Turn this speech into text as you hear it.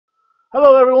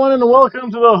Hello, everyone, and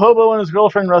welcome to the Hobo and His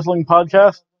Girlfriend Wrestling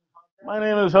Podcast. My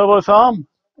name is Hobo Tom,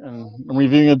 and I'm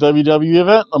reviewing a WWE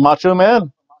event, a Macho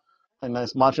Man, a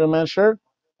nice Macho Man shirt.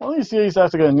 One of these days, I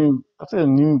have to get a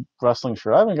new wrestling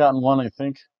shirt. I haven't gotten one, I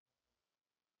think,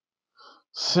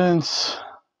 since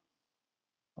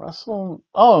Bullet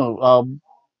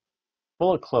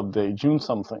Club Day, June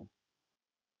something.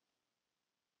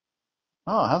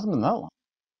 Oh, it hasn't been that long.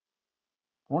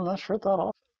 I worn that shirt that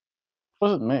often.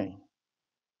 Was it May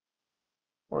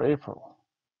or April?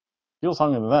 Feels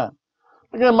longer than that.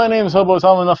 Again, my name is Hobo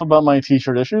Tom. Enough about my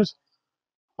t-shirt issues.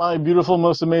 My beautiful,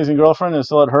 most amazing girlfriend is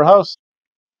still at her house.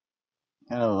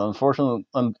 And unfortunately,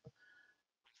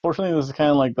 this is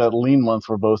kind of like that lean month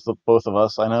for both of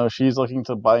us. I know she's looking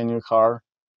to buy a new car.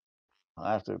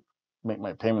 I have to make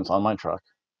my payments on my truck.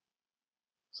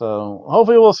 So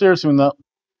hopefully we'll see her soon, though.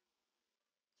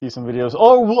 See some videos.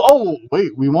 Oh,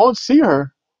 wait, we won't see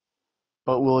her,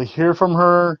 but we'll hear from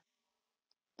her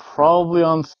probably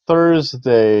on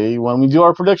Thursday when we do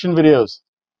our prediction videos.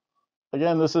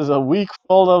 Again, this is a week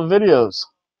full of videos.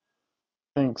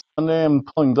 I think Sunday I'm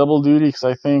pulling double duty because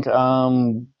I think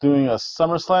I'm doing a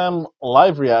SummerSlam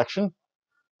live reaction.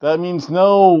 That means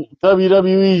no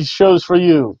WWE shows for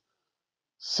you.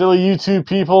 Silly YouTube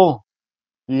people,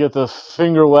 you get the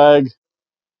finger wag.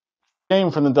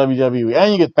 Shame from the WWE.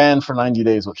 And you get banned for 90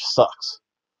 days, which sucks.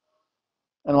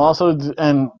 And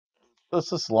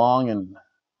this is long, and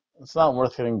it's not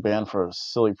worth getting banned for a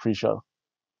silly pre-show.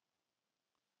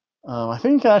 I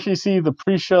think you can actually see the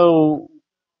pre-show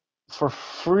for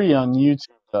free on YouTube,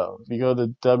 though, if you go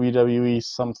to WWE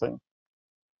something.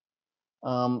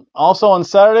 Also on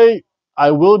Saturday,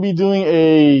 I will be doing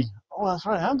oh, that's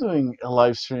right, I'm doing a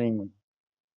live stream.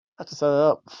 I have to set it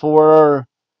up for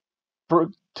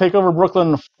Takeover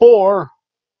Brooklyn 4,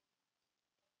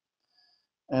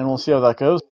 and we'll see how that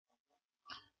goes.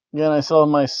 Again, I still have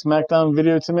my SmackDown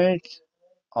video to make.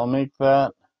 I'll make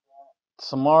that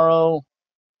tomorrow.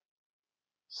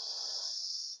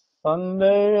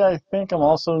 Sunday, I think I'm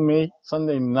also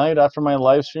Sunday night after my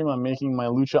live stream, I'm making my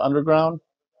Lucha Underground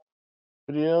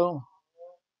video.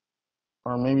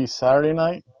 Or maybe Saturday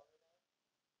night.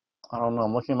 I don't know.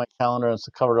 I'm looking at my calendar and it's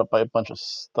covered up by a bunch of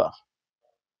stuff.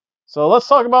 So let's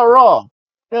talk about Raw.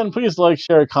 Again, please like,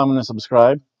 share, comment, and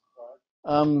subscribe.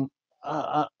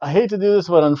 I hate to do this,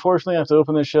 but unfortunately I have to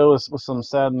open the show with some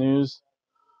sad news.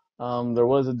 There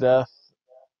was a death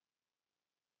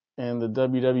in the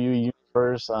WWE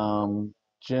universe.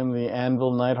 Jim the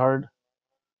Anvil Neidhart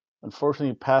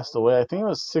unfortunately passed away. I think it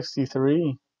was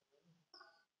 63.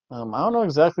 I don't know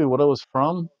exactly what it was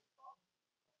from.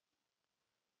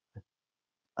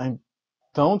 I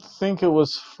don't think it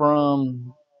was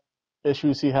from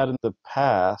issues he had in the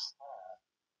past.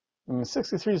 I mean,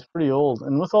 63 is pretty old,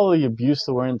 and with all the abuse,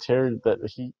 the wear and tear that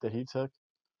he took,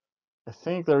 I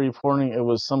think they're reporting it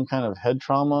was some kind of head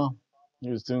trauma. He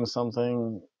was doing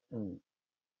something and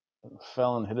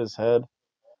fell and hit his head.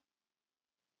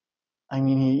 I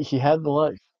mean, he had the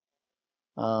life.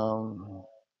 Um,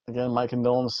 Again, my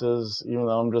condolences. Even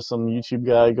though I'm just some YouTube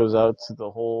guy, goes out to the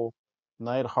whole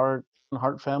Neidhart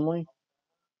Hart family.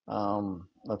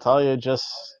 Natalia, just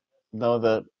know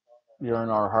that you're in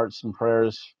our hearts and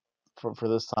prayers for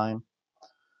this time.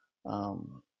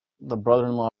 The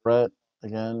brother-in-law, Brett,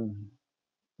 again,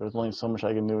 there's only so much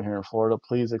I can do here in Florida.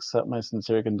 Please accept my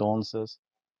sincere condolences.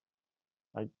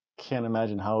 I can't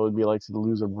imagine how it would be like to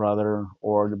lose a brother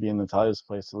or to be in Natalia's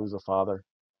place to lose a father.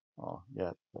 Oh,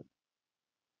 yeah. But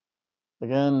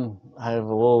again, I have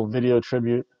a little video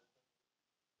tribute,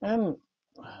 and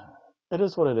it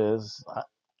is what it is.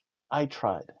 I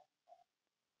tried.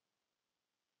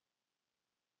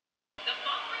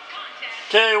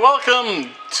 Okay, welcome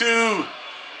to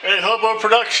a Hobo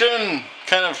production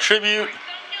kind of tribute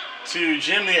to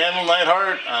Jim the Anvil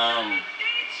Neidhart.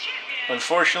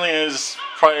 Unfortunately, as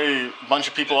probably a bunch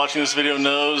of people watching this video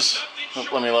knows,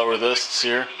 let me lower this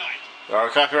here. There are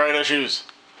copyright issues.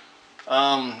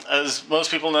 As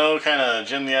most people know, kind of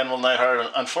Jim the Anvil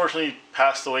Neidhart unfortunately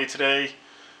passed away today.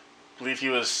 I believe he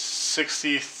was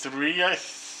 63, I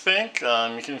think.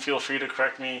 You can feel free to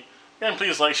correct me. And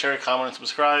please like, share, comment, and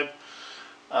subscribe.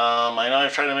 I know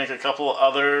I've tried to make a couple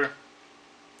other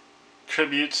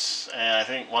tributes, and I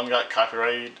think one got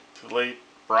copyrighted to the late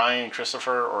Brian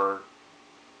Christopher or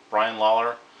Brian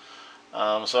Lawler.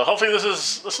 So hopefully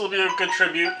this will be a good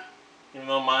tribute. Even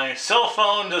though my cell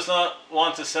phone does not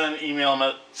want to send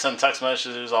send text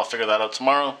messages, I'll figure that out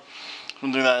tomorrow.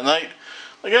 I'm doing that at night.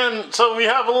 Again, so we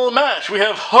have a little match. We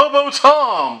have Hobo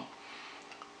Tom.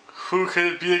 Who could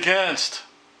it be against?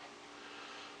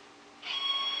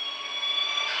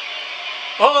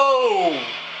 Oh!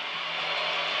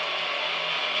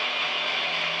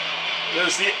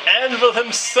 There's the Anvil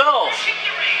himself.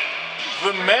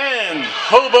 The man,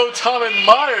 Hobo Tom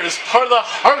Myers, part of the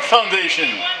Heart Foundation.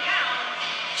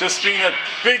 Just being a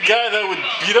big guy that would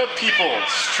beat up people,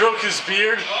 stroke his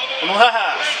beard, and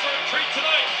laugh.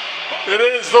 It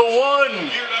is the one,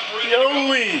 the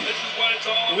only,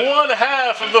 one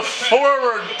half of the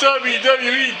former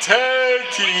WWE Tag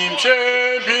Team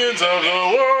Champions of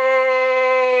the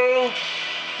world.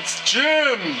 It's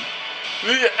Jim,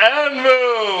 the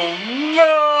Anvil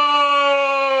Neidhart.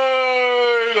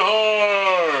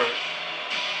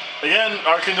 Again,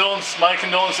 my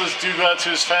condolences do go out to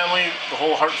his family, the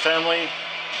whole Hart family.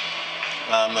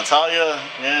 Natalia,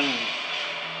 again,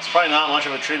 it's probably not much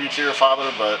of a tribute to your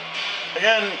father, but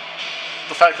again,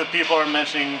 the fact that people are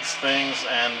mentioning things,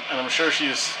 and I'm sure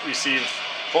she's received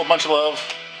a whole bunch of love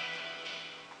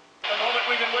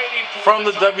from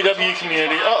the WWE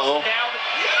community. Uh-oh.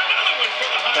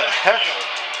 What the heck?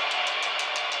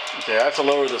 Okay, I have to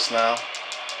lower this now.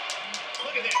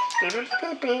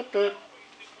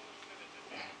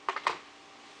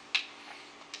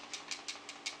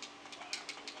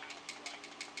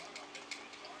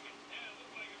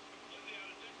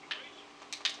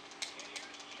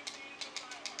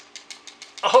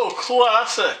 Oh,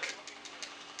 classic!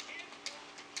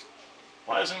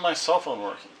 Why isn't my cell phone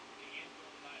working?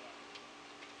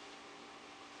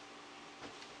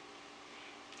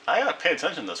 I gotta pay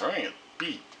attention to this, or I'm gonna get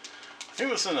beat. I think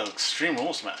this is an Extreme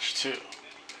Rules match, too.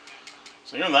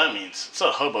 So you know what that means. It's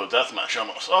a Hobo death match,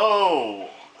 almost. Oh!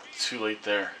 Too late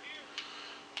there.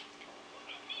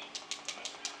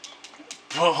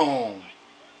 Boom!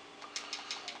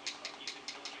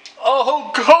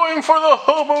 Oh, going for the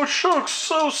Hobo choke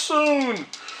so soon!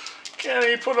 Can't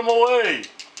he put him away?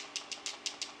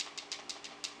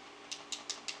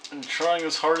 And trying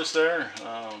his hardest there.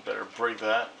 Better break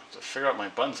that. To figure out my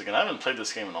buttons again. I haven't played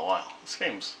this game in a while. This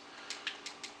game's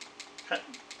kind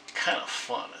of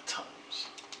fun at times.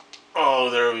 Oh,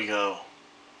 there we go.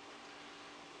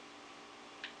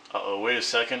 Uh-oh, wait a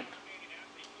second.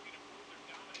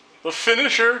 The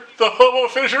finisher! The Hobo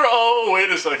finisher! Oh, wait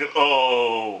a second.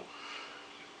 Oh.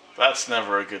 That's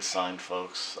never a good sign,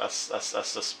 folks. That's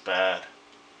just bad.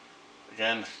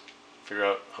 Again, figure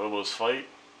out Hobo's fight.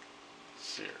 Let's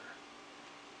see here.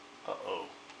 Uh-oh.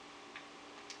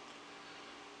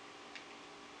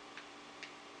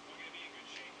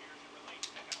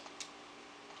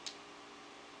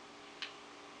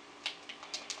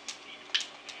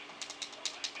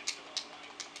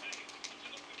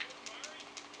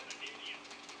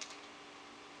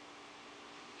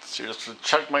 So just to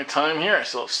check my time here, I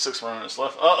still have 6 more minutes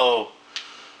left. Uh-oh.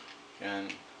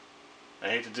 And I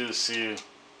hate to do this to you.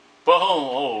 But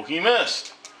oh, he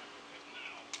missed.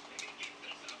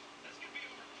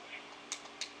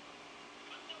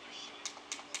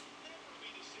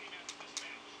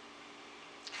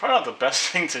 Probably not the best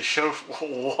thing to show.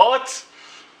 What?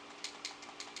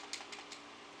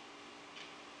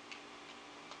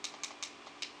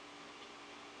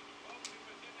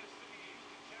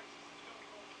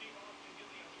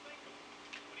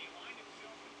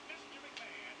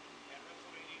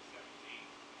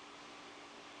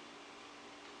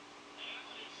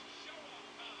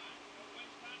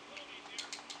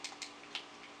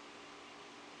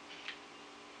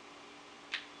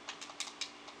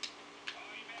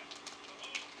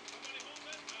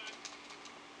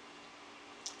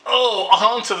 Oh,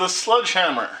 onto the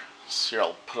sledgehammer. So here,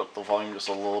 I'll put up the volume just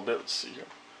a little bit. Let's see here.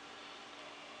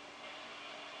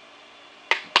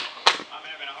 I'm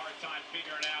having a hard time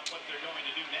figuring out what they're going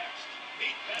to do next.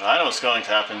 I know what's going to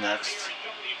happen next.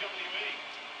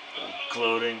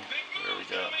 Gloating. There we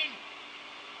go.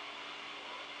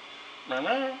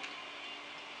 No.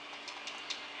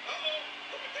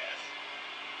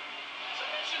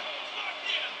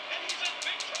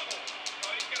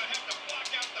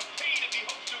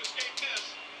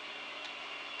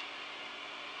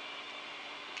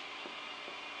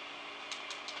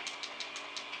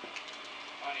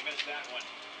 Missed that one.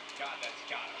 God, that's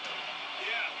got him.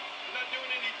 Yeah, you're not doing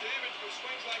any damage with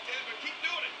swings like that, but keep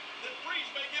doing it. The freeze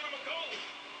may give him a goal.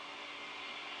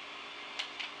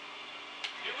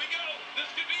 Here we go. This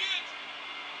could be it.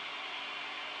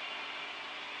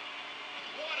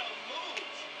 What a move.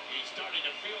 He's starting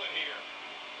to feel it here.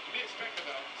 To be expected,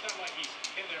 though. It's not like he's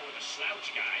in there with a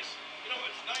slouch, guys. You know,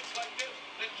 it's nights like this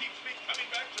that keeps me coming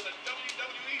back to the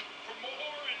WWE for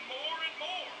more and more and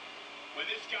more. When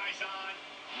this guy's on,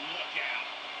 look out.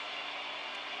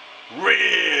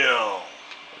 Real.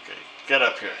 Okay, get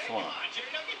up here. Come on.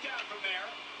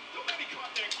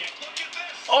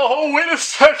 Oh, wait a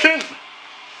second.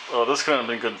 Oh, this couldn't have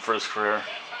been good for his career.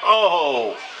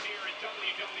 Oh.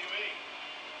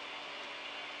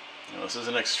 This is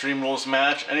an Extreme Rules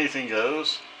match. Anything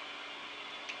goes.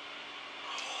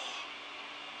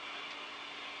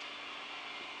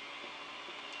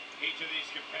 Each of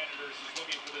these competitors is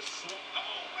looking for the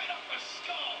right up the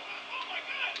skull. Oh my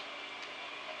God.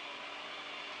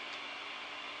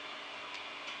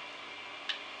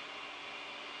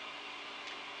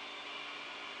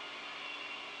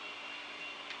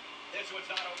 This one's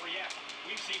not over yet.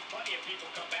 We've seen plenty of people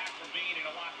come back from being in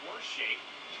a lot worse shape.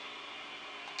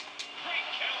 Great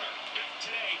counter. Not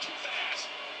today. Too fast.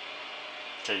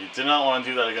 Okay, you did not want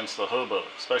to do that against the Hobo,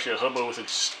 especially a Hobo with a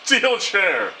steel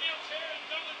chair. Steel chair has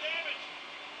done the damage.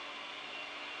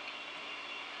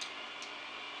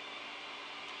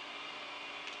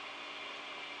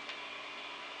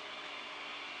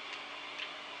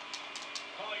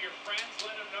 Call your friends.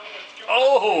 Let them know what's going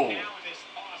on right now in this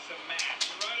awesome match.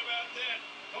 You're right about that.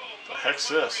 The heck's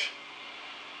this?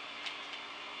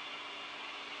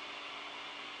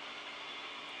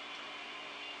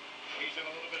 He's in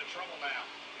a little bit of trouble now.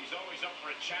 He's always up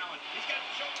for a challenge. He's got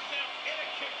the shoulders down and a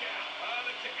kick out.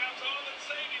 The kick out's all that's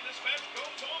saving. This match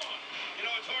goes on. You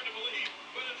know, it's hard to believe,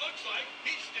 but it looks like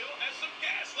he still has some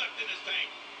gas left in his tank.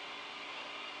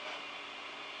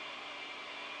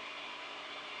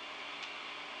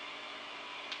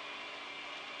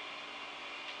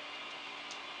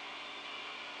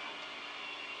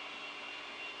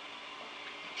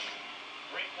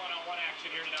 Great one-on-one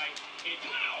action here tonight.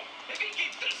 Wow! If he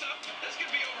keeps this up, this could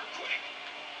be over quick.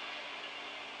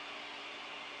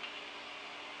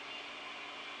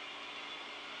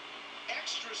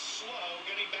 Extra slow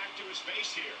getting back to his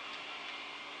base here.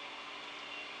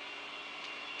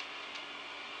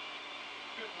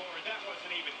 Good Lord, that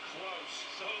wasn't even close.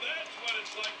 So that's what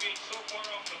it's like being so far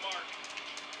off the mark.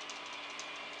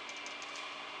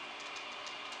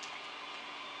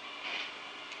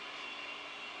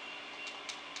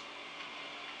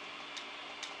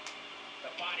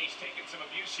 Body's taking some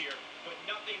abuse here, but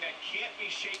nothing that can't be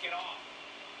shaken off.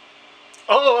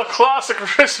 Oh, a classic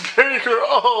wrist breaker.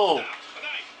 Oh.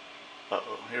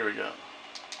 Uh-oh, here we go.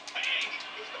 Hey,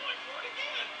 he's going for it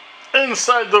again.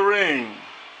 Inside the ring.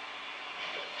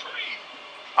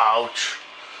 Ouch.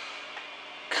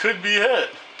 Could be it.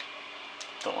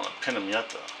 Don't want to pin him yet,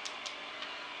 though.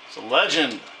 It's a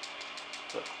legend.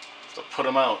 To put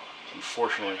him out,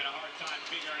 unfortunately.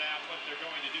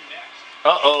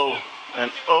 Uh-oh. An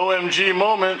OMG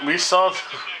moment. We saw...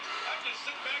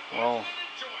 Well,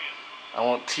 I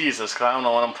won't tease this because I don't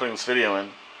know what I'm putting this video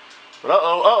in. But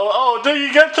uh-oh, did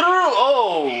you get through?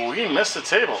 Oh, he missed the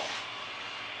table.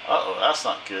 Uh-oh, that's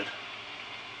not good.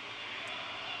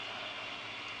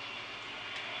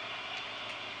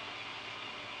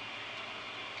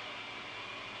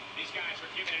 These guys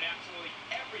are giving it absolutely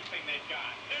everything they've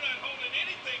got. They're not holding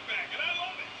anything back, and I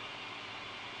love it.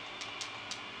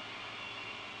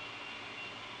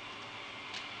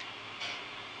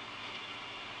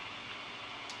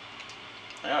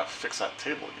 I gotta fix that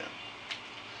table again.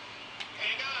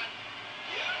 Hang on.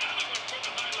 Yeah, another one for the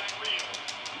highlight reel.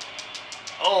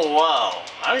 Oh, wow.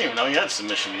 I didn't even know he had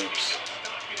submission moves.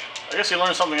 I guess you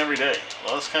learn something every day.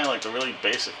 Well, that's kind of like the really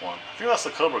basic one. I think that's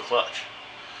the Cobra Clutch.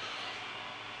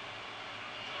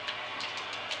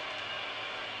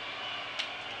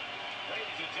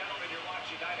 Ladies and gentlemen, you're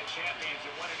watching Night of Champions,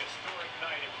 and what an historic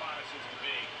night it promises to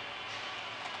be.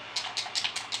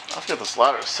 I'll get this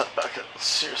ladder set back at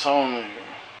Sears Home.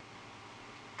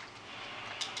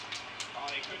 Oh,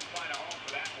 they couldn't find a home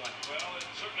for that one. Well, it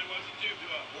certainly wasn't due to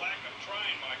a lack of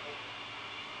trying, Michael.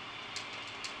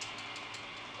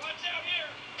 Watch out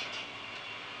here!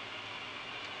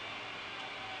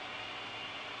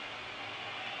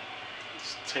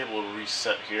 This table will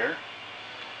reset here.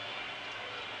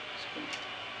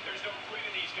 There's no quit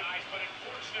in these guys, but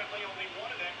unfortunately only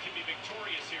one of them can be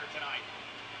victorious here tonight.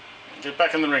 Get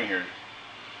back in the ring here.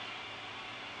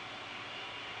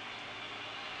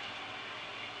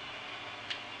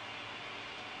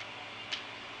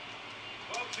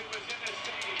 Folks, it was in this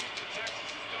city of Houston, Texas,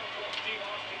 and Stone Cold Steve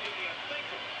Austin did the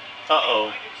unthinkable.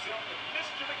 Uh-oh. He aligned himself with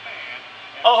Mr. McMahon.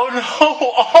 Oh no!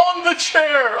 On the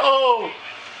chair! Oh!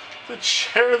 The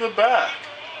chair in the back.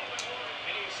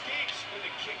 And he escapes with a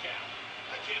kick out.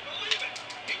 I can't believe it.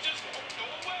 He just won't go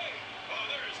away. Oh,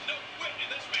 there is no quit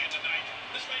in this man tonight.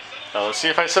 This may settle. Let's see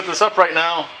if I set this up right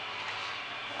now.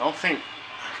 I don't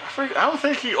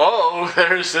think he... Oh,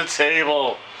 there's the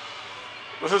table.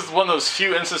 This is one of those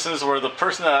few instances where the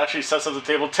person that actually sets up the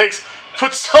table puts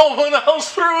someone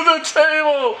else through the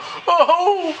table.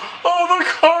 Oh, the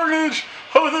carnage.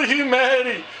 Oh, the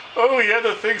humanity. Oh, he had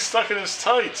the thing stuck in his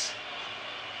tights.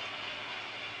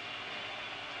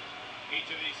 Each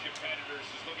of these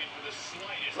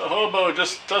The Hobo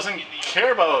just doesn't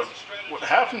care about what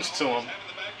happens to him.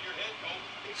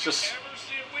 It's just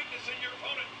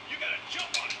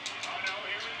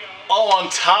all on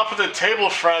top of the table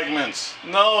fragments.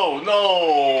 No,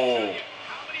 no.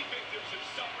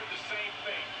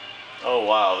 Oh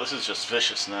wow, this is just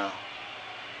vicious now.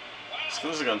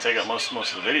 This is gonna take up most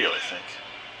of the video, I think.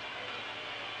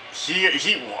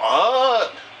 He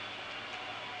what?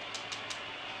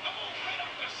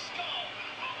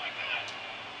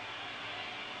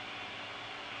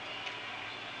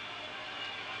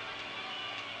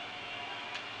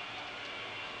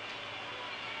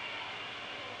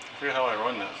 I forget how I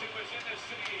run now.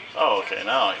 Oh, okay,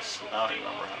 now I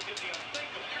remember how.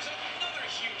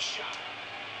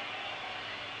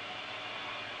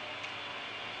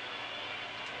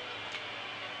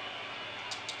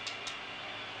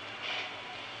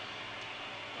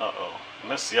 Uh-oh. I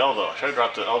missed the elbow. I should have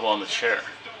dropped the elbow on the chair.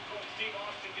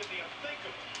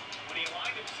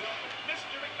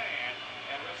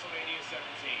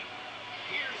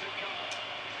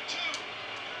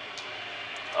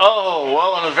 Oh,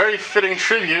 well, on a very fitting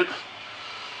tribute,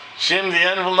 Jim the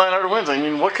Anvil Neidhart wins. I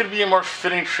mean, what could be a more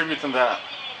fitting tribute than that?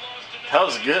 That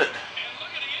was good.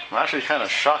 I'm actually kind of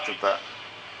shocked at that.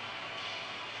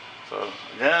 So,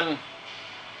 again,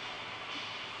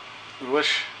 we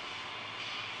wish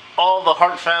all the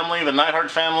Hart family, the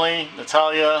Neidhart family,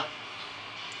 Natalia,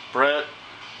 Brett.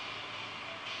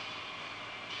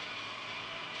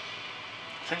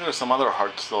 I think there's some other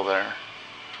Harts still there.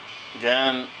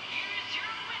 Again,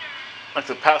 I'd like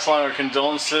to pass along our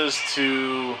condolences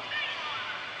to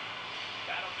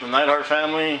the Neidhart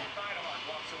family.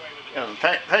 And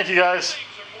thank you guys.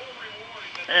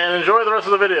 And enjoy the rest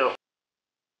of the video.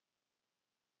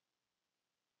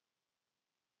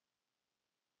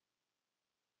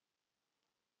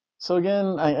 So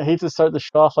again, I hate to start the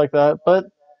show off like that, but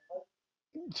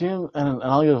Jim, and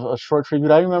I'll give a short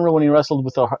tribute. I remember when he wrestled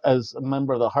with as a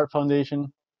member of the Hart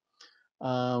Foundation.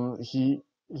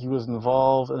 He was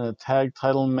involved in a tag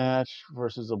title match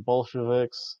versus the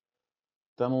Bolsheviks,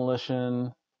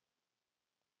 Demolition,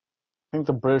 I think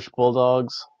the British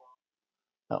Bulldogs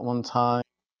at one time.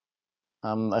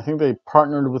 I think they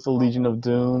partnered with the Legion of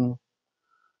Doom,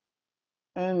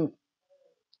 and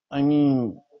I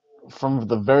mean, from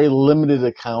the very limited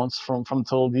accounts from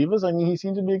Total Divas, I mean, he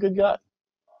seemed to be a good guy.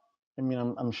 I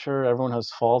mean, I'm sure everyone has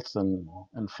faults, and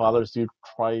fathers do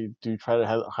try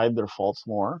to hide their faults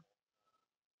more.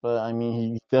 But I mean,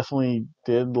 he definitely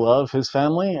did love his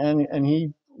family, and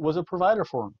he was a provider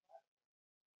for them.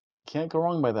 Can't go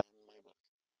wrong by that.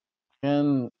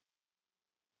 And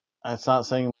it's not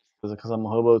saying because I'm a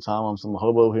hobo, Tom. I'm some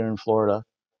hobo here in Florida.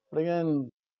 But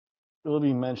again, it will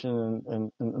be mentioned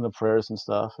in the prayers and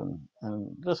stuff,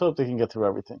 and just hope they can get through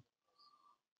everything.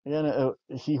 Again,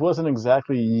 he wasn't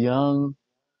exactly young.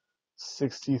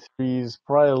 63 is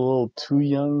probably a little too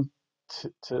young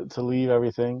to leave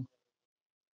everything.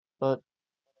 But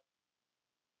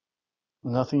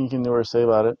nothing you can do or say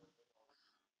about it,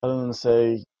 other than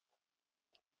say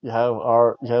you have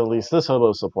at least this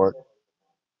hobo support.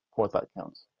 What that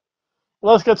counts.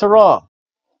 Let's get to Raw.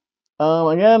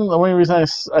 Again, the only reason I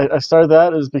started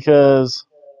that is because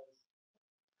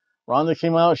Ronda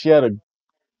came out. She had an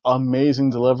amazing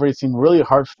delivery. It seemed really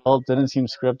heartfelt. Didn't seem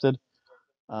scripted.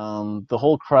 The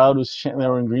whole crowd was chanting. They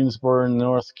were in Greensboro,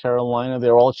 North Carolina.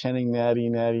 They were all chanting "Natty,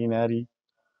 Natty, Natty,"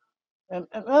 and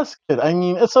that's good. I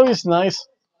mean, it's always nice,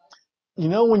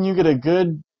 when you get a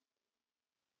good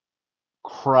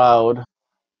crowd.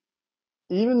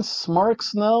 Even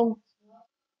smarks know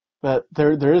that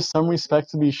there is some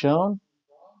respect to be shown.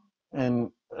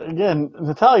 And again,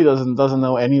 Natalia doesn't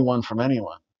know anyone from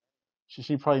anyone.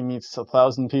 She probably meets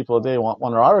 1,000 people a day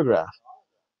want her autograph.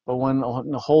 But when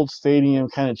the whole stadium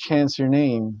kind of chants your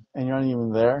name and you're not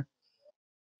even there,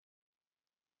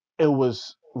 it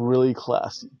was really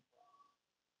classy.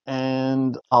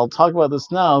 And I'll talk about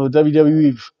this now. The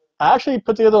WWE actually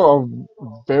put together a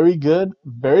very good,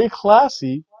 very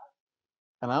classy,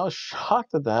 and I was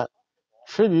shocked at that,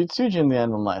 tribute to Jim the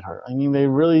Anvil Neidhart. I mean, they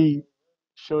really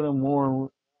showed him more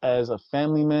as a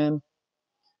family man.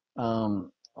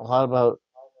 A lot about,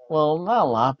 well, not a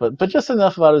lot, but just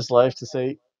enough about his life to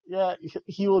say, yeah,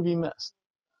 he will be missed.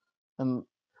 And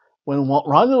when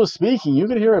Ronda was speaking, you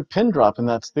could hear a pin drop in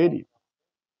that stadium.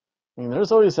 I mean,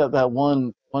 there's always that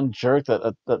one jerk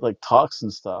that like talks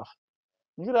and stuff.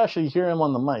 You could actually hear him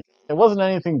on the mic. It wasn't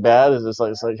anything bad. It's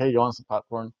like, hey, you want some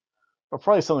popcorn? Or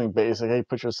probably something basic. Hey,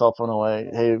 put your cell phone away.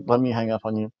 Hey, let me hang up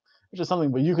on you. It's just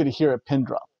something, but you could hear a pin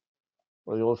drop.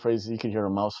 Or the old phrase, you could hear a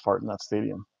mouse fart in that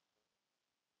stadium.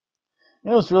 It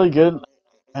was really good.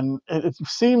 and it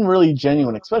seemed really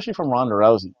genuine, especially from Ronda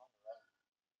Rousey.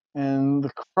 And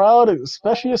the crowd,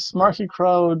 especially a smarky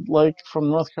crowd like from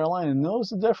North Carolina, knows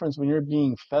the difference when you're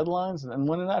being fed lines and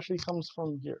when it actually comes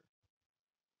from here.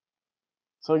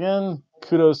 So again,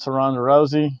 kudos to Ronda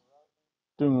Rousey,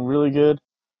 doing really good.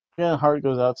 Again, heart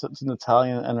goes out to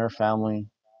Natalya and her family.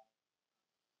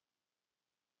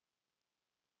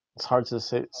 It's hard to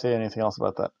say anything else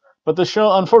about that. But the show,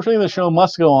 unfortunately, the show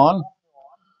must go on.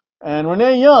 And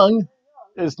Renee Young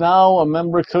is now a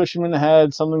member. Coachman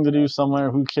had something to do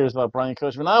somewhere. Who cares about Brian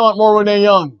Coachman? I want more Renee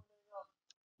Young.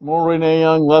 More Renee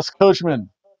Young, less Coachman.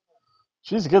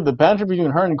 She's good. The banter between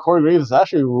her and Corey Graves is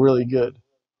actually really good.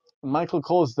 And Michael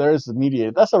Cole is there as the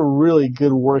mediator. That's a really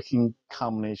good working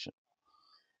combination.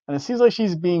 And it seems like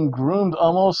she's being groomed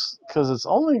almost because it's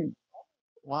only,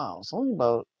 wow, it's only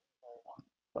about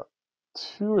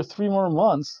 2 or 3 more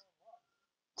months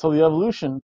till the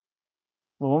Evolution,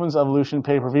 the Women's Evolution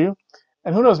pay-per-view.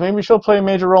 And who knows, maybe she'll play a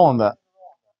major role in that.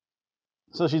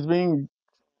 So she's being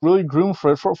really groomed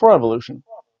for it for Evolution.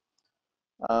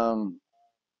 Then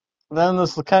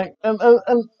this kind of,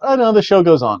 and I know the show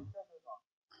goes on.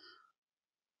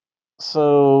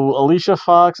 So Alicia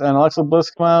Fox and Alexa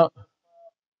Bliss come out.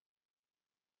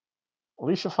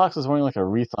 Alicia Fox is wearing like a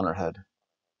wreath on her head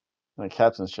and a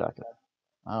captain's jacket.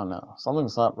 I don't know.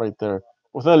 Something's not right there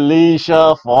with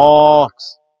Alicia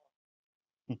Fox.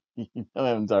 You know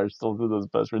Evan Dyer still did his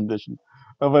best rendition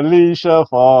of Alicia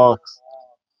Fox.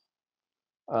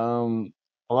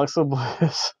 Alexa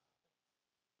Bliss.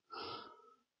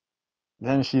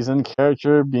 Then she's in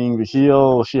character being the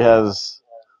heel. She has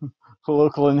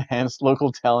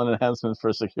local talent enhancements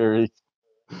for security.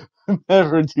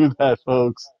 Never do that,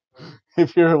 folks.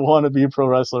 If you want to be a pro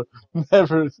wrestler,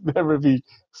 never be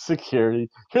security.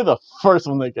 You're the first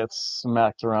one that gets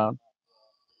smacked around.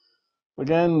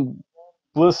 Again,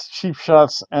 Bliss cheap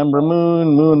shots Ember Moon.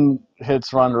 Moon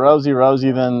hits Ronda Rousey.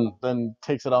 Rousey then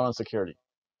takes it out on security.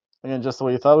 Again, just the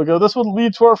way you thought it would go. This would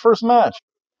lead to our first match.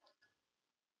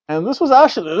 And this was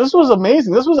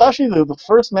amazing. This was actually the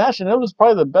first match, and it was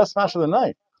probably the best match of the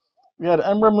night. We had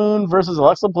Ember Moon versus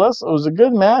Alexa Bliss. It was a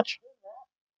good match.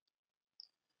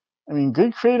 I mean,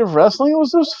 good creative wrestling. It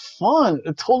was just fun.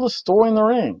 It told a story in the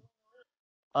ring.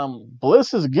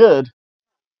 Bliss is good.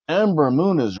 Ember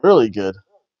Moon is really good.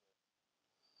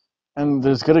 And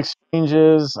there's good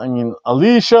exchanges. I mean,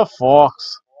 Alicia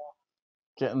Fox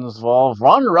getting involved.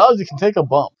 Ronda Rousey can take a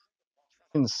bump.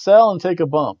 Can sell and take a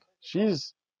bump.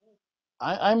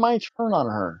 I might turn on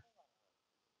her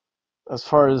as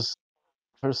far as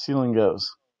her ceiling goes.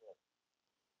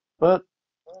 But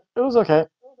it was okay.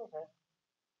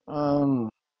 Um,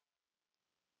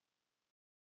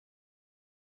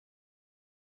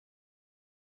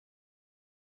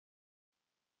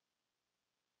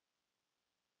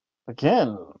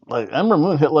 Again, like Ember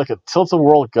Moon hit like a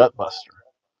tilt-a-whirl gutbuster.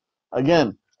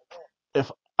 Again, if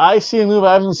I see a move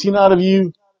I haven't seen out of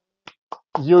you,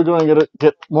 you're going to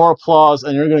get more applause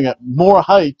and you're going to get more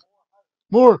hype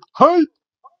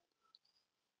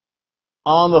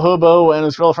on the Hobo and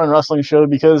his girlfriend wrestling show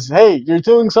because, hey, you're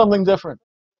doing something different.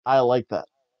 I like that.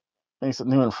 Makes it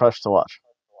new and fresh to watch.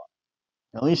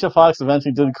 Alicia Fox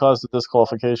eventually did cause the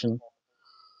disqualification.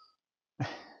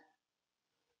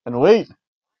 And wait,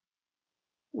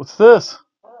 what's this?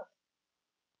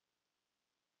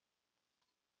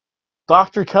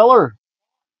 Dr. Keller.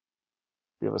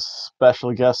 We have a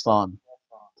special guest on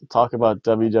to talk about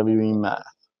WWE math.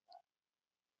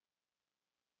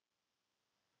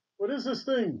 What is this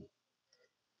thing?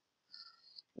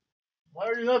 Why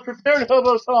are you not prepared,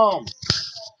 Hobo Tom?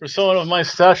 For someone of my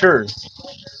stature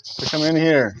to come in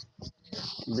here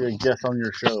and be a guest on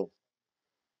your show.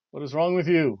 What is wrong with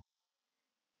you?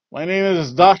 My name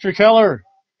is Dr. Keller.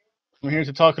 I'm here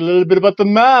to talk a little bit about the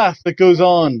math that goes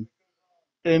on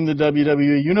in the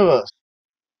WWE universe.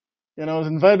 And I was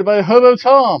invited by Hobo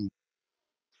Tom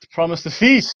to promise to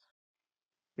feast.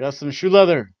 Got some shoe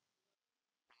leather.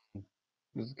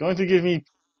 He's going to give me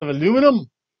of aluminum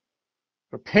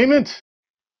for payment.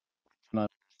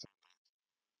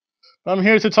 I'm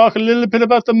here to talk a little bit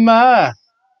about the math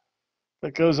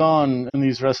that goes on in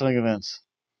these wrestling events.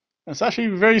 And it's actually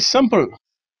very simple.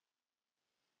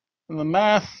 And the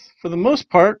math, for the most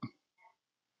part,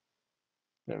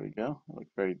 there we go. I look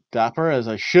very dapper as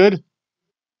I should.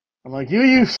 I'm like,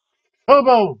 you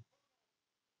Hobo.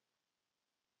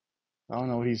 I don't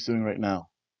know what he's doing right now.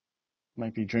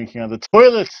 Might be drinking out of the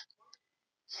toilet,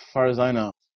 as far as I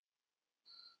know.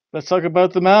 Let's talk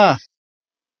about the math.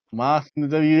 Math in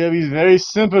the WWE is very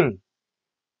simple.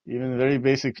 Even very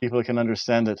basic people can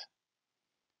understand it.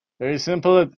 Very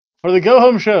simple for the Go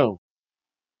Home Show.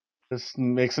 Let's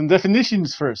make some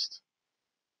definitions first.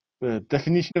 The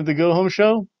definition of the Go Home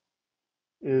Show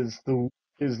is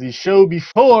the show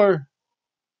before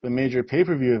the major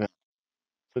pay-per-view event.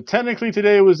 So technically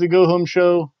today was the Go Home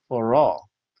Show for Raw.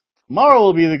 Tomorrow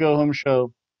will be the Go Home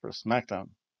Show for SmackDown.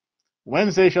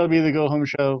 Wednesday shall be the Go Home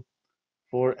Show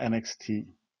for NXT.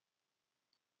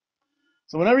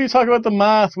 So whenever you talk about the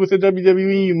math with the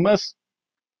WWE, you must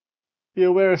be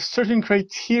aware of certain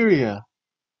criteria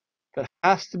that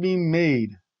has to be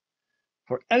made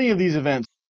for any of these events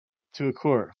to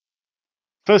occur.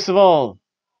 First of all,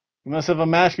 you must have a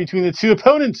match between the two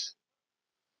opponents.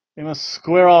 They must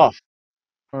square off.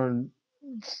 Or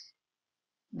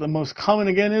the most common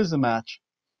again is the match.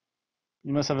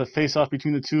 You must have a face-off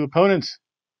between the two opponents.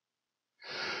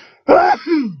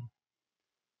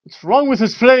 What's wrong with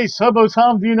this place? Hobo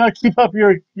Tom, do you not keep up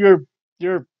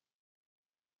your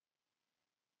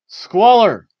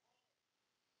squalor?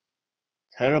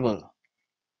 Terrible.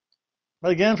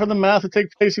 But again, for the math to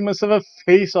take place, you must have a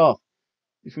face-off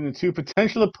between the two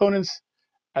potential opponents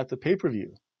at the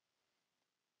pay-per-view.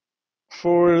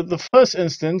 For the first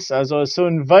instance, as I was so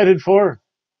invited for,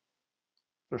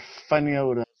 we're finding out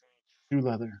what shoe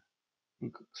leather.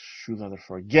 Shoe leather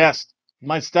for a guest.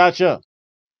 My stature.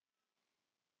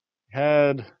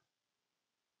 Had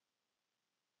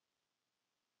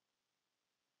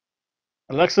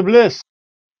Alexa Bliss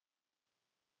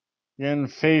again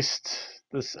faced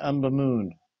this Ember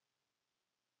Moon.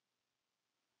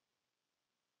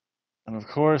 And of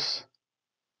course,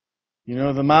 you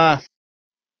know the math.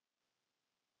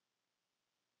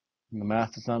 And the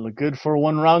math does not look good for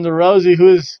one Ronda Rousey,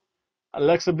 who is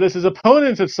Alexa Bliss's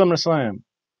opponent at SummerSlam.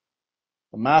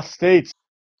 The math states,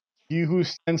 he who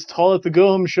stands tall at the Go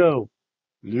Home Show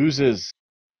loses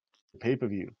the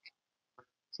pay-per-view.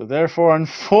 So therefore,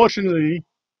 unfortunately,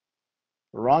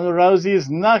 Ronda Rousey is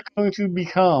not going to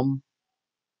become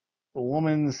the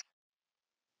women's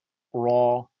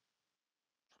Raw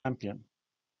champion.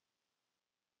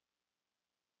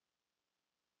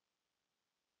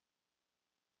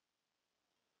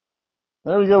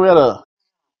 There we go. We had a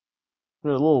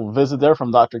little visit there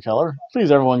from Dr. Keller. Please,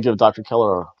 everyone, give Dr.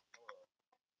 Keller a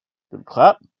good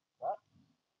clap.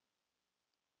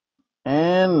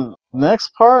 And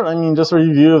next part, I mean, just a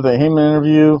review of the Heyman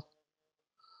interview.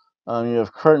 You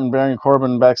have Kurt and Baron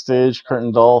Corbin backstage. Kurt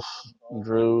and Dolph, and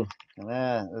Drew.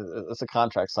 And, it's a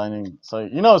contract signing, so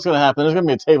you know what's going to happen. There's going to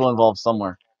be a table involved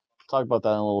somewhere. Talk about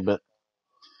that in a little bit.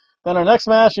 Then our next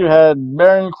match, you had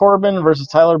Baron Corbin versus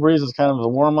Tyler Breeze as kind of a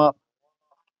warm-up.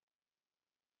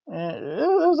 It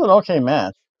was an okay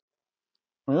match.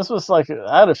 I mean, this was like,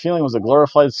 I had a feeling it was a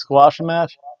glorified squash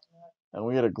match, and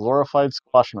we had a glorified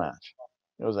squash match.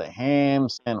 It was a ham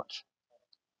sandwich.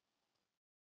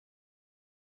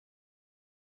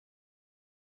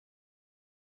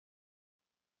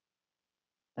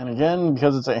 And again,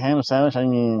 because it's a ham sandwich, I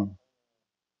mean,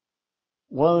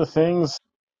 one of the things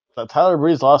that Tyler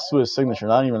Breeze lost to his signature,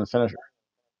 not even a finisher.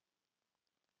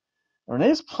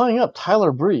 Renee's playing up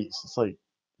Tyler Breeze. It's like,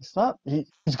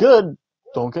 he's good.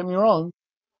 Don't get me wrong.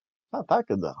 Not that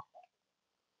good, though.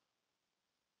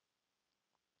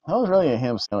 That was really a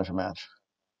ham sandwich match.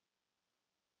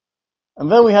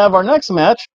 And then we have our next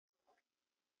match,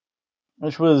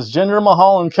 which was Jinder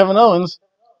Mahal and Kevin Owens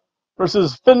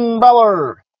versus Finn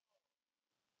Balor.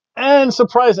 And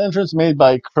surprise entrance made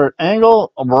by Kurt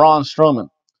Angle, Braun Strowman.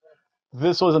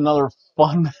 This was another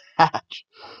fun match.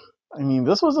 I mean,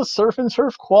 this was a surf and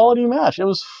turf quality match. It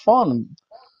was fun.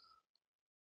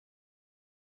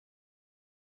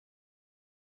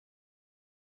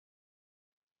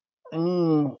 I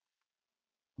mean,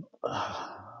 the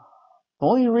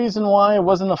only reason why it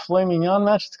wasn't a filet mignon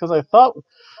match is because I thought,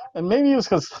 and maybe it was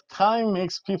because time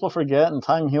makes people forget and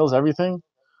time heals everything.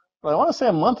 But I want to say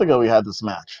a month ago we had this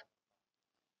match.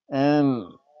 And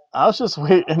I was just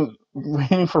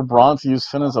waiting for Braun to use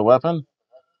Finn as a weapon.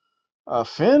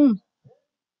 Finn,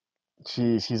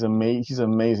 geez, he's an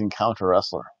amazing counter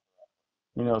wrestler.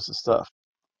 He knows his stuff.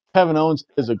 Kevin Owens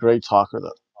is a great talker,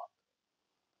 though.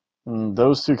 And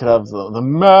those two could have the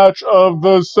match of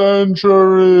the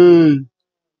century.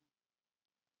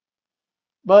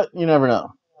 But you never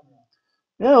know.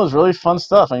 Yeah, it was really fun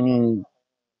stuff. I mean,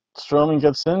 Strowman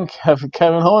gets in,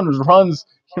 Kevin Owens runs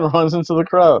into the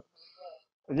crowd.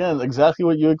 Again, exactly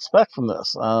what you expect from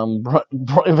this.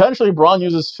 Eventually, Braun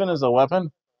uses Finn as a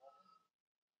weapon.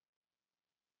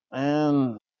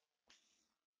 And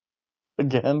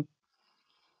again,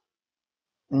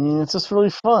 I mean, it's just really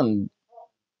fun.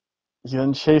 He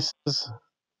then chases.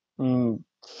 I mean,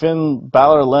 Finn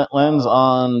Balor lands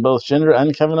on both Jinder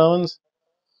and Kevin Owens.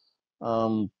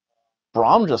 Braun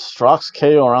just strokes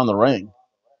KO around the ring.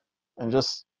 and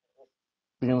just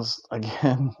begins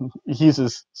again. He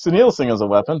uses Sunil Singh as a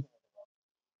weapon.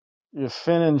 You have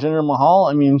Finn and Jinder Mahal.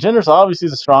 I mean, Jinder's obviously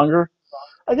the stronger.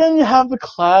 Again, you have the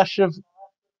clash of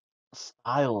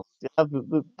styles. You have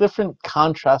the different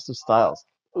contrast of styles.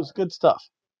 It was good stuff.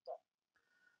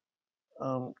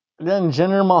 Again,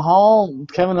 Jinder Mahal,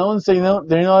 Kevin Owens, they know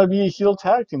how to be a heel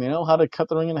tag team. They know how to cut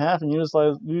the ring in half and use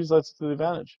that to the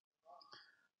advantage.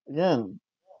 Again,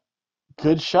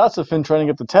 good shots of Finn trying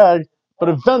to get the tag, but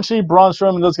eventually Braun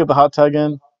Strowman does get the hot tag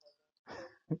in.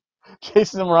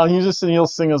 Chases him around, uses Sunil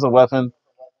Singh as a weapon,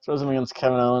 throws him against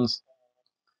Kevin Owens.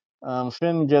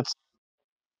 Finn gets,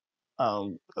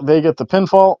 they get the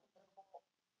pinfall.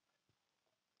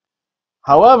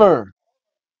 However,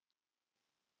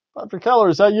 Dr. Keller,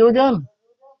 is that you again?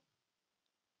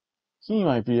 He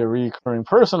might be a recurring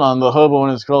person on the Hobo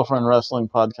and His Girlfriend Wrestling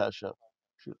podcast show.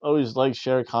 You should always like,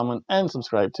 share, comment, and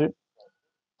subscribe to.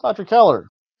 Dr. Keller,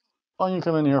 why don't you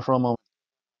come in here for a moment?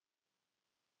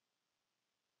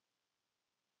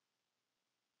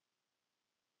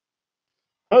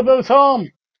 Hobo Tom,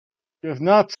 you have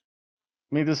not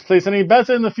made this place any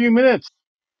better in the few minutes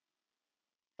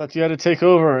that you had to take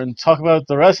over and talk about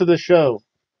the rest of the show.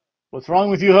 What's wrong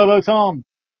with you, Hobo Tom?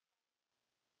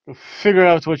 Go figure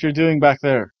out what you're doing back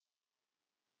there.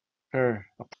 Prepare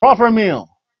a proper meal.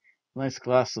 A nice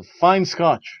glass of fine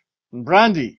scotch and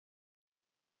brandy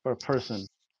for a person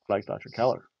like Dr.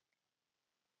 Keller.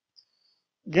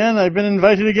 Again, I've been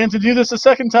invited again to do this a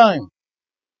second time.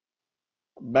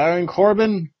 Baron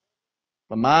Corbin,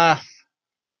 the math.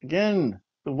 Again,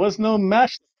 there was no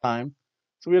match this time,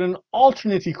 so we had an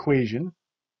alternate equation,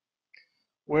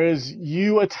 whereas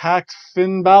you attacked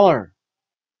Finn Balor,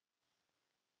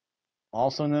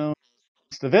 also known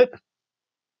as Devitt,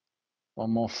 or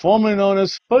more formally known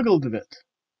as Fuggle Devitt.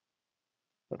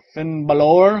 But Finn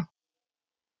Balor,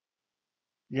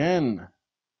 again,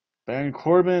 Baron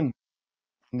Corbin,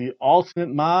 in the alternate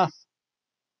math,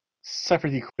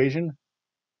 separate equation,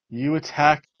 you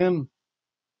attacked him,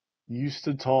 you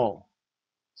stood tall.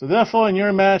 So therefore, in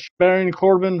your match, Baron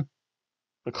Corbin,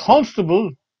 the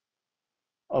Constable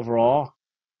of Raw,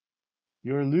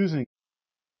 you're losing.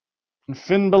 And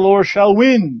Finn Balor shall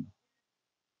win.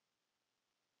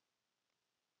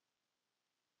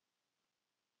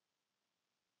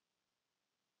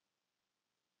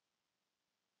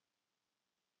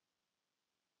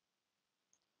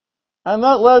 And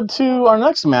that led to our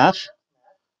next match.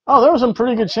 Oh, there was some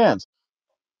pretty good chance.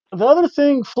 The other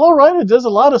thing, Flo Rida does a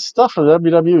lot of stuff for the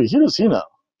WWE. Who does he know?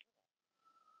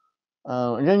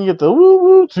 Again, you get the woo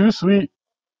woo too sweet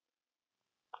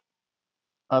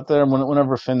out there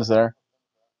whenever Finn's there.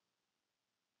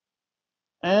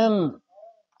 And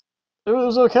it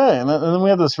was okay. And then we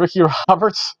have this Ricky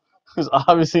Roberts, who's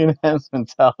obviously an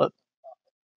enhancement talent.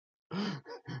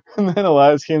 And then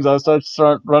Elias comes out, starts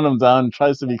to run him down, and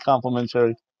tries to be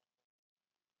complimentary.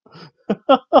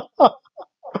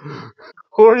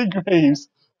 Corey Graves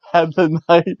had the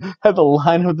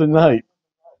line of the night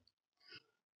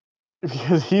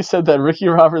because he said that Ricky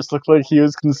Roberts looked like he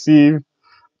was conceived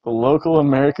the local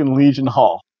American Legion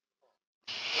Hall.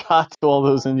 Shout to all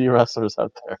those indie wrestlers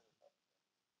out there.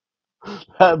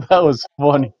 That was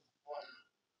funny.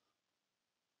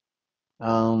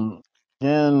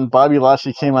 Again, Bobby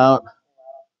Lashley came out.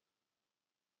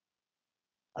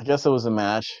 I guess it was a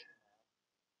match.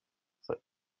 It's like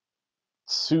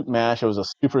suit match. It was a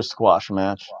super squash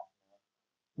match.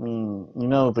 I mean,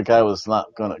 the guy was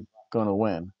not gonna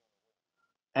win.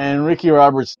 And Ricky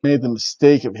Roberts made the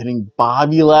mistake of hitting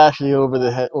Bobby Lashley over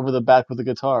the back with the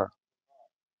guitar.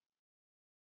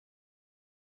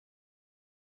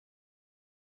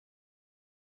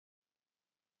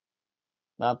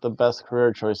 Not the best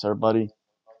career choice there, buddy.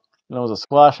 It was a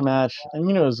squash match, and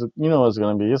what it was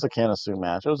going to be. It's a can of soup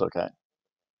match. It was okay.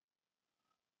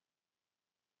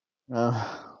 Uh,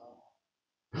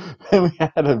 then we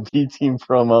had a B team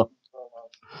promo.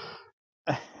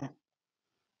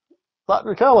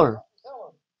 Dr. Keller,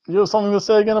 you have something to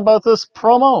say again about this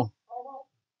promo?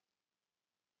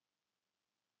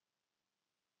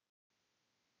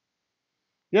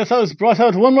 Yes, I was brought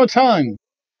out one more time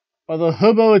by the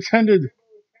hobo attended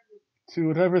to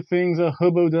whatever things a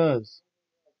hobo does.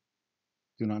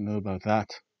 Do not know about that.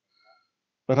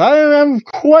 But I am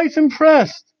quite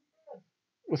impressed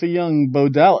with a young Bo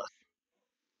Dallas.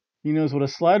 He knows what a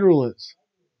slide rule is.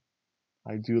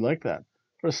 I do like that.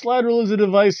 For a slide rule is a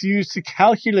device used to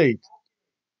calculate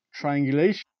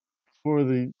triangulation for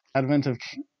the advent of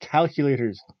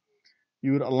calculators.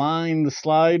 You would align the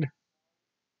slide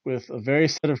with a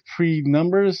various set of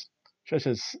pre-numbers, such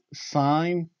as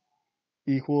sine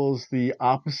equals the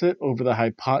opposite over the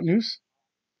hypotenuse.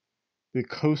 the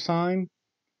cosine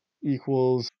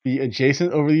equals the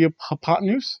adjacent over the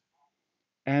hypotenuse,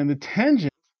 and the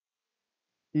tangent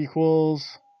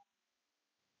equals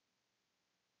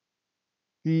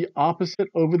the opposite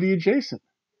over the adjacent.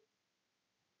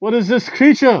 What is this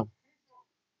creature?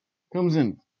 Comes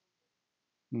in.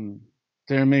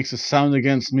 There makes a sound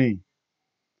against me.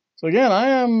 So again, I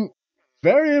am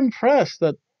very impressed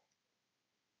that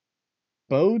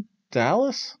Bo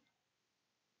Dallas?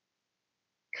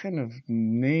 What kind of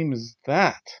name is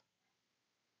that?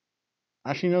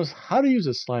 Actually knows how to use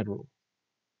a slide rule.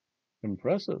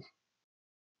 Impressive.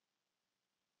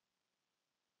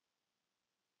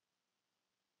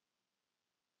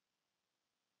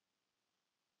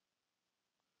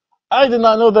 I did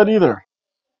not know that either.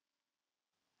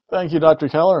 Thank you, Dr.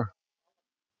 Keller.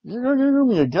 You're going to give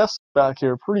me a guess back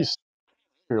here pretty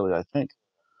clearly, I think.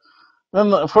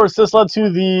 Then, of course, this led to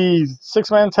the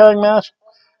six-man tag match.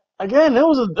 Again, it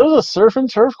was a surf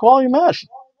and turf quality match.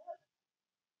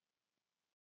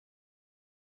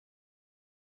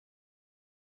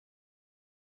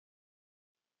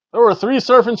 There were 3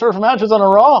 surf and turf matches on a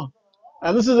Raw,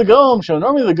 and this is a go-home show.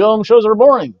 Normally, the go-home shows are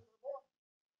boring.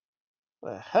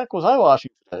 The heck was I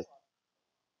watching today?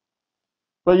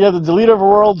 But yeah, the Deleter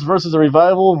Worlds versus the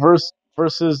Revival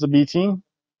versus the B Team.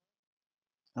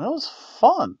 And that was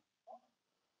fun.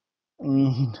 I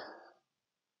mean,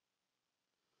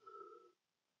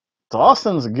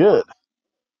 Dawson's good.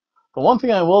 But one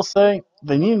thing I will say,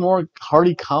 they need more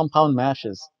Hardy compound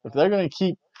matches. If they're going to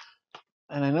keep,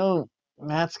 and I know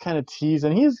Matt's kind of teased,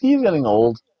 and he's getting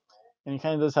old, and he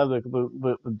kind of does have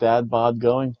the dad bod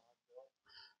going.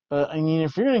 But I mean,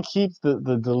 if you're going to keep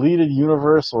the deleted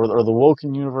universe or the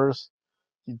Woken universe,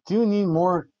 you do need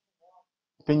more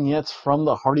vignettes from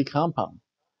the Hardy compound.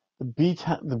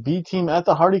 The B team at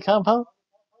the Hardy compound,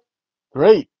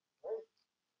 great.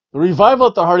 The revival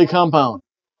at the Hardy compound,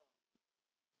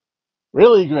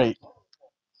 really great.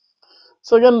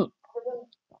 So again,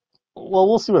 well,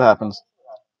 we'll see what happens.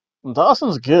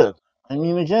 Dawson's good. I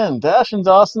mean, again, Dash and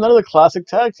Dawson, they're the classic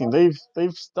tag team.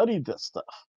 They've studied this stuff.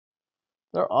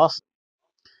 They're awesome.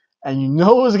 And you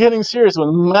know it's getting serious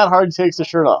when Matt Hardy takes the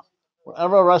shirt off.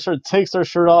 Whenever a wrestler takes their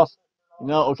shirt off, you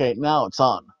know, okay, now it's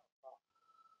on.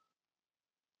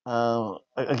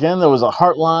 Again, there was a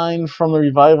heart line from the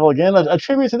revival. Again, a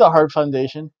tribute to the Hart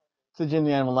Foundation, to Jim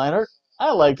the Animal Neidhart.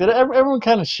 I liked it. Everyone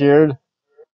kind of cheered. It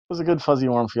was a good, fuzzy,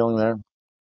 warm feeling there.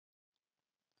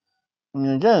 I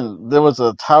mean, again, there was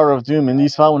a Tower of Doom indie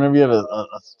spot whenever you have a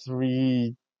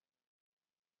three-way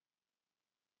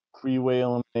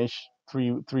elimination,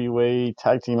 three-way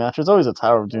tag team match. There's always a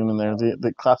Tower of Doom in there.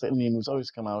 The classic indie moves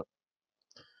always come out.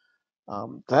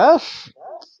 Dash,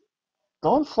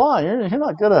 don't fly. You're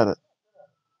not good at it.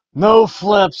 No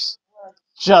flips,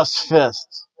 just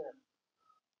fists.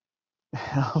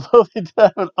 Although they did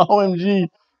have an OMG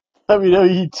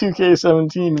WWE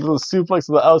 2K17 with a suplex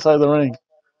to the outside of the ring.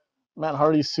 Matt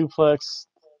Hardy suplex.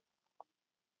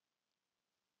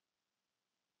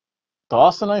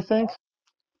 Dawson, I think?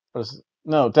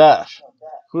 No, Dash.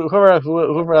 Whoever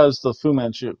has the Fu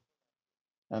Manchu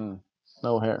and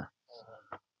no hair.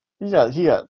 He got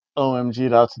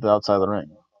OMG'd out to the outside of the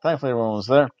ring. Thankfully, everyone was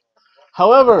there.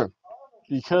 However,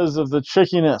 because of the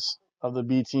trickiness of the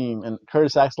B team, and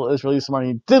Curtis Axel is really smart,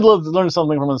 he did love to learn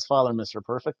something from his father, Mr.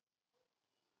 Perfect.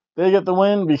 They get the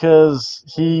win because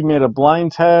he made a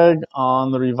blind tag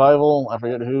on the Revival. I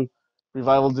forget who.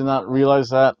 Revival did not realize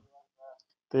that.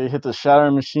 They hit the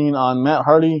Shattering Machine on Matt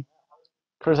Hardy.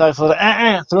 Curtis Axel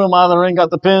said, threw him out of the ring,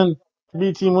 got the pin. The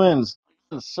B team wins.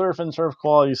 Surf and turf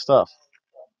quality stuff.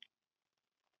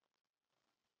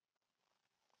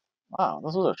 Wow,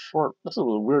 this was a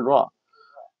weird Raw.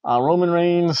 Roman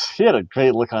Reigns, he had a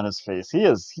great look on his face.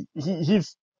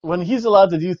 He's when he's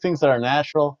allowed to do things that are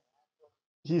natural,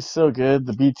 he's so good.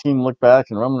 The B team looked back,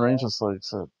 and Roman Reigns just like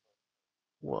said,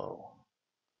 "Whoa."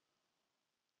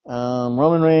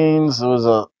 Roman Reigns, it was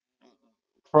a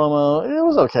promo. It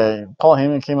was okay. Paul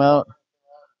Heyman came out.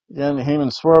 Again,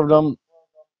 Heyman swerved him,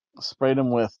 sprayed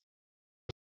him with.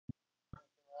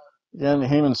 Again,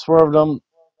 Heyman swerved him,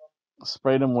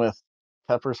 sprayed him with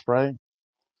pepper spray.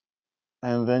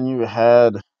 And then you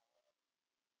had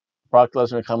Brock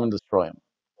Lesnar come and destroy him.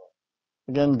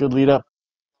 Again, good lead up.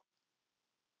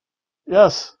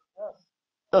 Yes.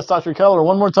 Yes, Dr. Keller,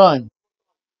 one more time.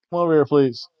 Come over here,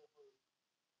 please.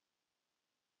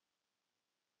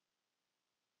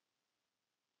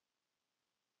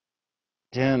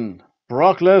 Again,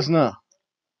 Brock Lesnar.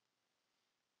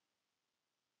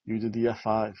 You did the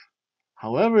F5.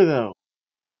 However, though,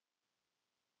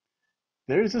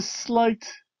 there is a slight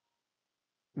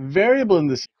variable in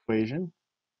this equation,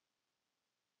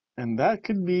 And that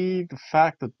could be the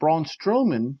fact that Braun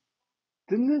Strowman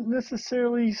didn't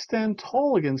necessarily stand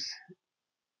tall against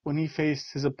when he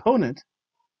faced his opponent,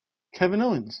 Kevin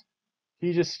Owens.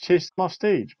 He just chased him off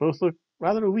stage. Both looked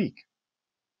rather weak.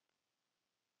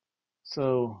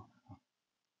 So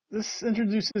this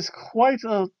introduces quite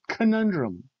a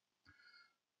conundrum.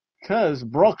 Because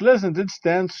Brock Lesnar did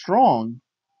stand strong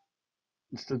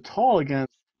and stood tall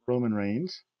against Roman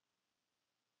Reigns,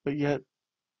 but yet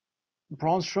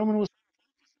Braun Strowman was,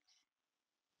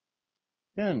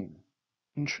 again,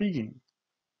 intriguing.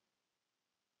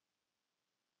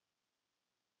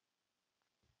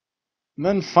 And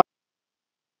then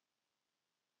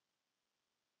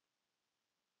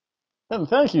and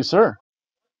thank you, sir.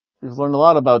 You've learned a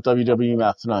lot about WWE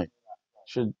math tonight.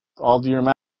 Should all do your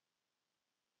math.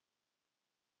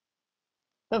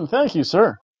 And thank you,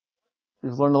 sir.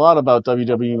 You've learned a lot about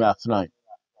WWE math tonight.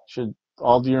 Should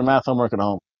all do your math homework at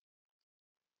home.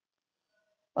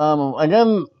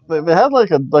 Again, they had like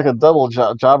a double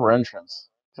jobber entrance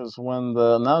because when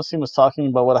the announce team was talking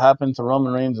about what happened to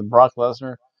Roman Reigns and Brock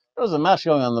Lesnar, there was a match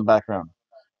going on in the background.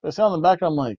 They say on the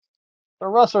background like the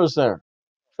wrestlers there.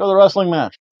 Show the wrestling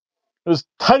match. It was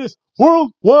Titus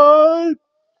Worldwide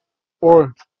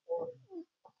or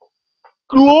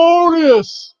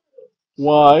Glorious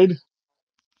Wide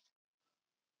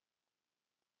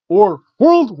or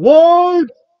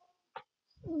Worldwide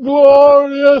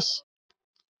Glorious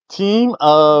team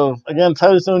of again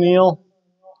Titus O'Neil,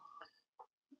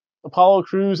 Apollo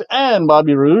Crews, and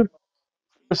Bobby Roode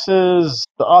versus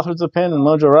the Authors of Pain and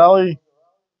Mojo Rawley.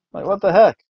 Like, what the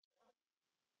heck?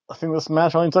 I think this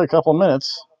match only took a couple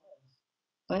minutes.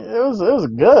 It was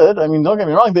good. I mean, don't get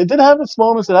me wrong. They did have its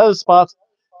moments. It had its spots.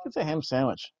 It's a ham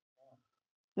sandwich.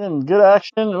 And good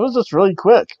action. It was just really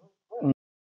quick.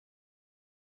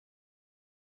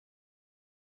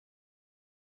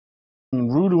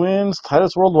 Rude wins.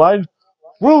 Titus Worldwide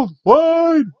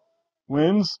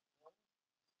wins.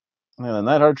 And the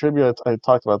Neidhart tribute. I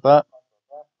talked about that.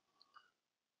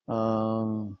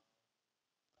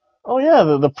 Oh yeah,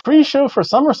 the pre-show for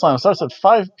SummerSlam starts at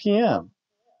 5 p.m.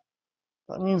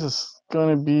 That means it's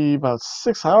going to be about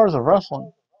 6 hours of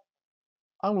wrestling.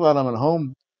 I'm glad I'm at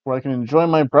home where I can enjoy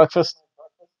my breakfast.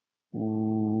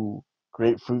 Ooh,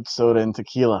 grapefruit soda and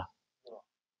tequila.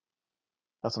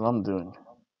 That's what I'm doing.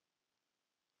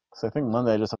 So I think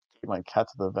Monday I just have to take my cat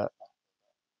to the vet.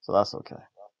 So that's okay.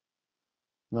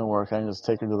 No work. I can just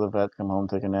take her to the vet, come home,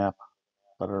 take a nap,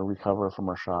 let her recover from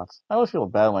her shots. I always feel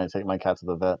bad when I take my cat to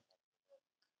the vet.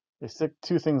 They stick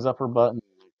two things up her butt and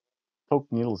poke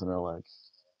needles in her leg.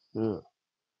 Ugh.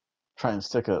 Try and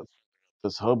stick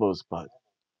this hobo's butt.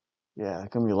 Yeah, it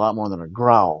can be a lot more than a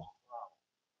growl.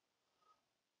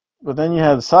 But then you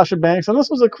had Sasha Banks, and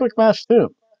this was a quick match too.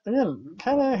 Again,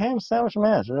 kind of ham sandwich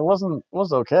match. It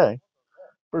was okay.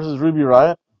 Versus Ruby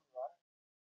Riott.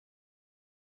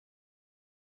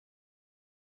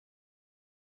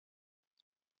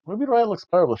 Ruby Riott looks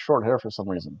better with short hair for some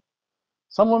reason.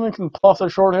 Some women can pull off their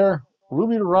short hair.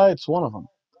 Ruby Riott's one of them.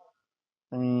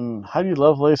 I mean, Heidi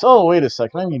Lovelace. Oh, wait a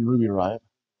second. I mean Ruby Riott.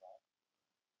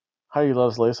 Heidi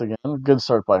Lovelace again. Good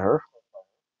start by her.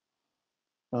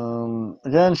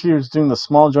 Again, she was doing the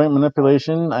small joint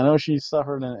manipulation. I know she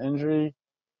suffered an injury.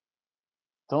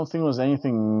 Don't think it was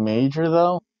anything major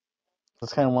though.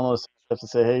 It's kind of one of those things you have to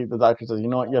say, hey, the doctor says, you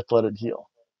know what, you have to let it heal.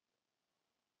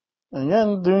 And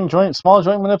again, doing small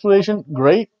joint manipulation,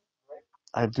 great.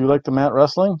 I do like the mat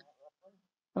wrestling,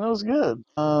 and it was good.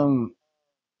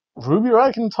 Ruby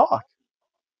Riott can talk.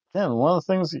 Again, one of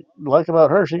the things you like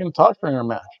about her, she can talk during her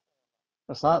match.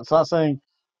 It's not saying,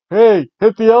 hey,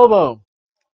 hit the elbow,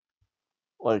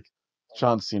 like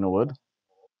John Cena would.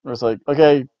 It's like,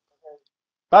 okay,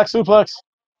 back suplex,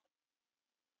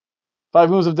 5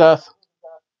 moves of death.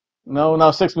 No,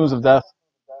 now 6 moves of death.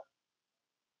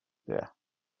 Yeah.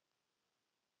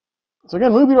 So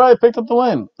again, Ruby Riott picked up the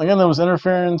win. Again, there was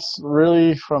interference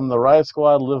really from the Riot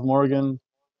Squad, Liv Morgan,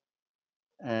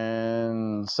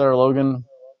 and Sarah Logan.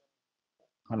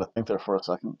 I had to think there for a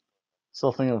second.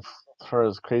 Still think of her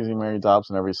as Crazy Mary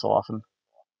Dobson every so often.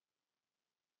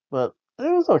 But it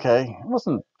was okay. It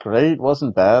wasn't great. It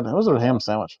wasn't bad. It was a ham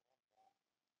sandwich.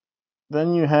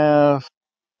 Then you have,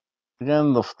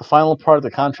 again, the final part,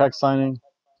 the contract signing.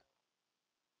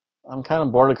 I'm kind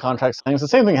of bored of contract signings. The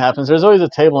same thing happens. There's always a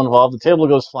table involved. The table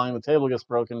goes flying. The table gets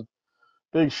broken.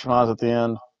 Big schmoz at the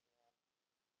end.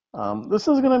 This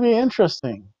is going to be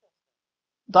interesting.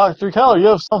 Dr. Keller, you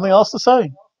have something else to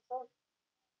say?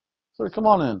 Sir, come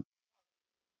on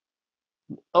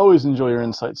in. Always enjoy your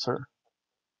insights, sir.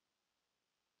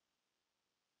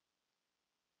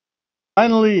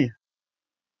 Finally,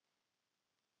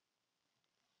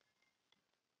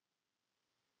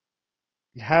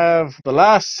 we have the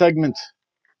last segment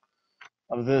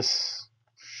of this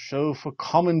show for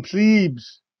common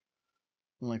plebes,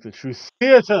 unlike the true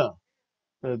theater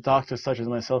that doctors such as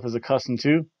myself is accustomed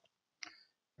to,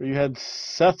 where you had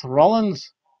Seth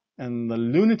Rollins and the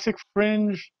lunatic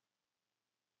fringe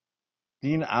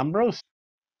Dean Ambrose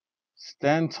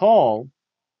stand tall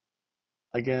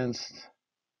against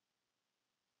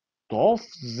Dolph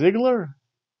Ziggler.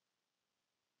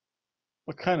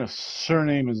 What kind of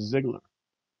surname is Ziggler?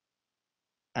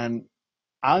 And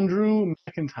Andrew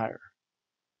McIntyre.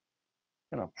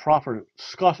 And a proper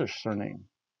Scottish surname.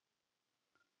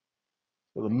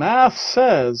 So the math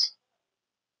says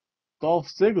Dolph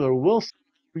Ziggler will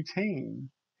retain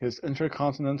his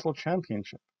Intercontinental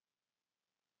Championship.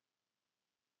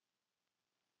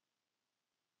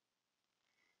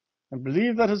 I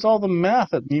believe that is all the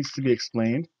math that needs to be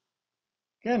explained.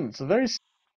 Again, it's a very simple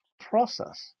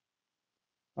process.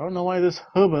 I don't know why this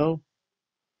hobo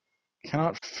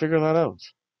cannot figure that out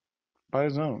by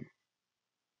his own.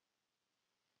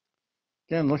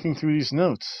 Again, looking through these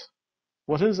notes.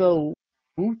 What is a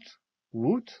woot?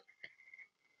 Woot?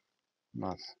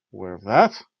 Not aware of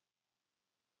that.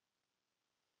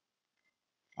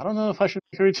 I don't know if I should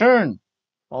make a return.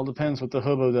 All depends what the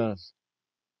hobo does.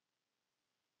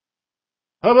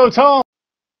 Hobo Tom!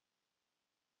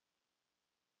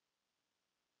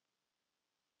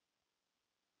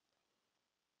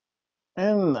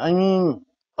 And, I mean,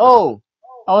 oh,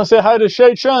 I want to say hi to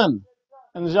Shay Chun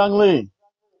and Zhang Li.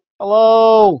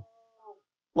 Hello!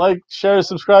 Like, share,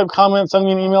 subscribe, comment, send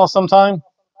me an email sometime.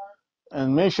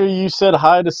 And make sure you said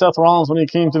hi to Seth Rollins when he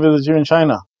came to visit you in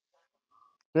China.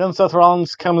 Again, Seth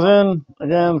Rollins comes in,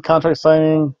 again, contract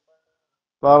signing,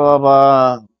 blah, blah,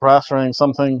 blah, brass ring,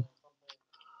 something.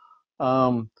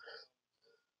 Dean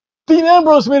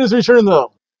Ambrose made his return,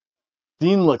 though.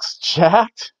 Dean looks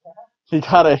jacked. He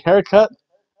got a haircut,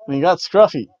 and he got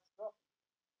scruffy.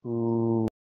 Ooh.